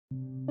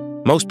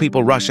Most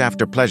people rush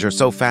after pleasure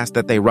so fast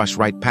that they rush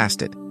right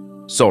past it.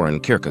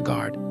 Søren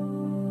Kierkegaard.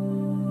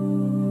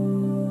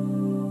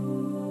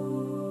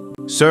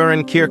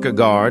 Søren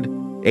Kierkegaard,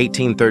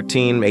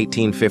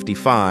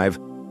 1813-1855,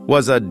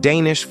 was a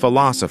Danish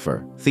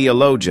philosopher,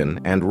 theologian,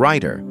 and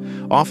writer,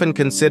 often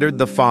considered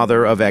the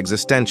father of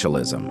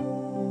existentialism.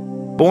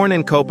 Born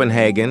in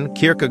Copenhagen,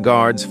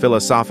 Kierkegaard's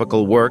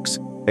philosophical works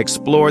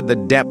explored the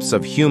depths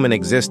of human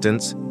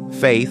existence,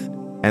 faith,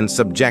 and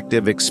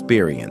subjective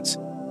experience.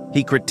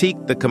 He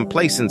critiqued the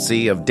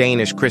complacency of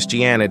Danish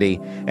Christianity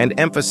and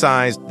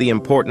emphasized the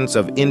importance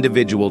of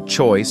individual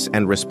choice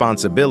and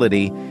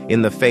responsibility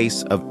in the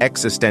face of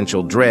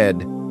existential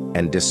dread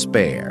and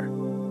despair.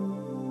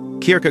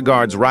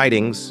 Kierkegaard's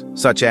writings,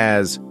 such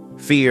as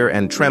Fear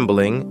and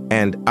Trembling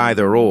and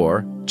Either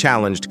Or,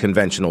 challenged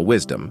conventional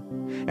wisdom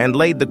and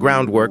laid the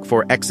groundwork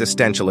for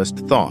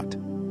existentialist thought.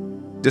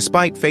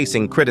 Despite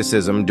facing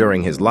criticism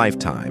during his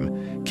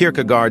lifetime,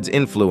 Kierkegaard's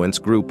influence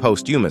grew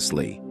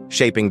posthumously,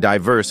 shaping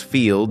diverse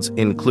fields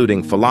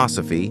including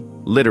philosophy,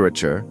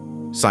 literature,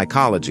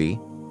 psychology,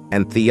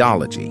 and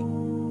theology.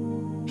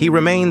 He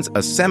remains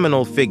a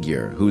seminal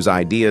figure whose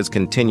ideas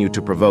continue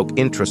to provoke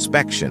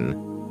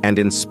introspection and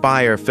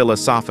inspire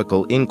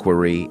philosophical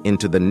inquiry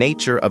into the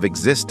nature of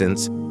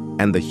existence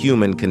and the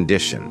human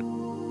condition.